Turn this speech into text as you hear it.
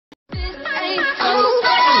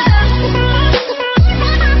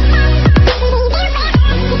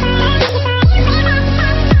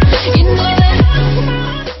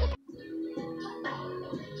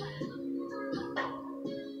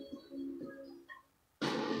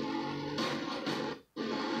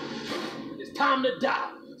time to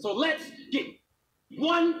die. So let's get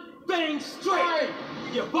one thing straight.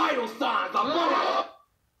 Your vital signs are wrong.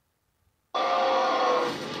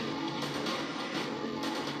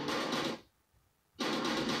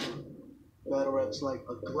 Battle rap's like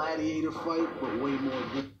a gladiator fight, but way more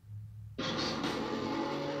vicious.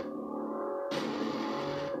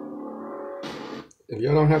 If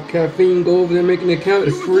y'all don't have caffeine, go over there, make an account.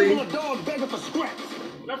 It's free. A dog begging for scraps.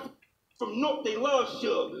 From North, they love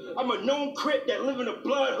sugar. I'm a known crip that live in a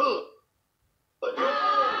blood hood.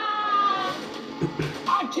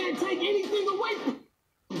 I can't take anything away from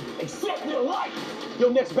you except their life.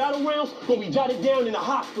 Your next battle rounds gonna be jotted down in a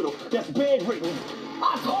hospital that's bedridden.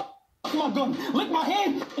 I toss my gun, lick my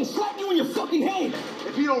hand, and slap you in your fucking head.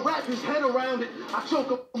 If he don't wrap his head around it, I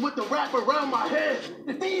choke him with the wrap around my head.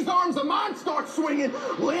 If these arms of mine start swinging,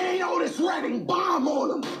 we ain't Otis Redding, bomb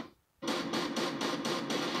on them.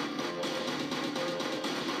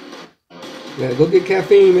 Yeah, go get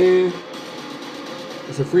caffeine, man.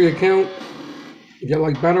 It's a free account. If y'all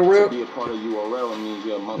like battle rap, be a part of URL means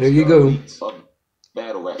you're amongst there you go.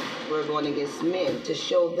 Battle rap. We're going to get Smith to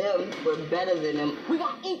show them we're better than them. We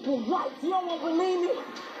got equal rights. You don't want to believe me?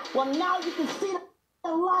 Well, now you can see the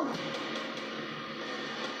light.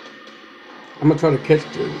 I'm gonna try to catch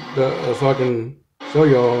the so I can show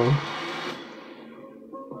y'all.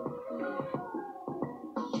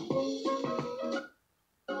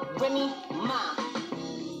 Remy Ma.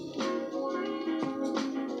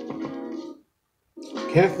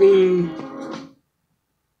 Caffeine.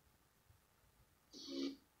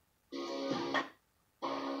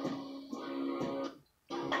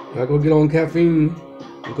 Y'all go get on caffeine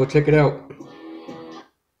and go check it out.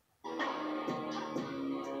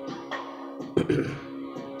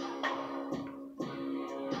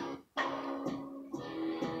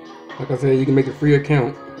 Like I said, you can make a free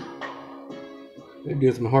account. They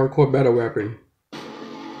do some hardcore battle rapping.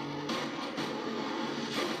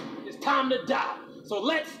 It's time to die. So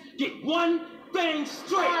let's get one thing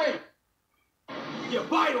straight. Your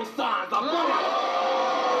vital signs are wrong.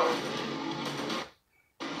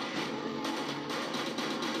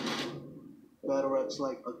 Battle rap's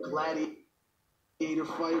like a gladiator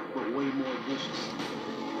fight, but way more vicious.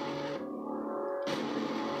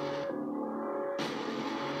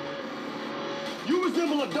 You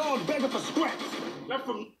resemble a dog begging for scraps. I'm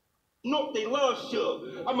from North, they love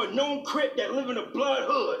sugar. I'm a known crip that live in a blood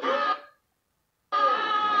hood.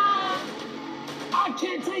 I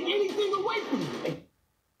can't take anything away from you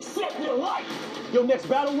except their life. Your next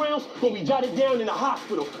battle rounds gonna be jotted down in a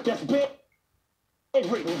hospital that's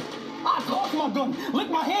bedridden. I toss my gun, lick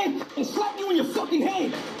my hand, and slap you in your fucking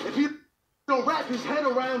head. If he don't wrap his head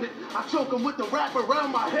around it, I choke him with the wrap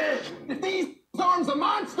around my head. If these arms of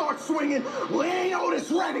mine start swinging, we ain't Otis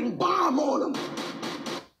Redding, bomb on them.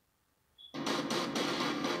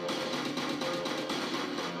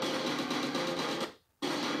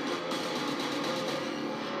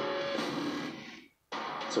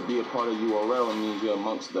 To be a part of URL means you're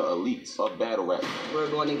amongst the elites of battle rap. We're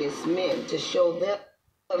going to get Smith to show them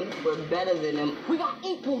we're better than them. We got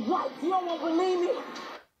equal rights. You don't want to believe me?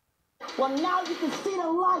 Well, now you can see the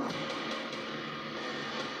light.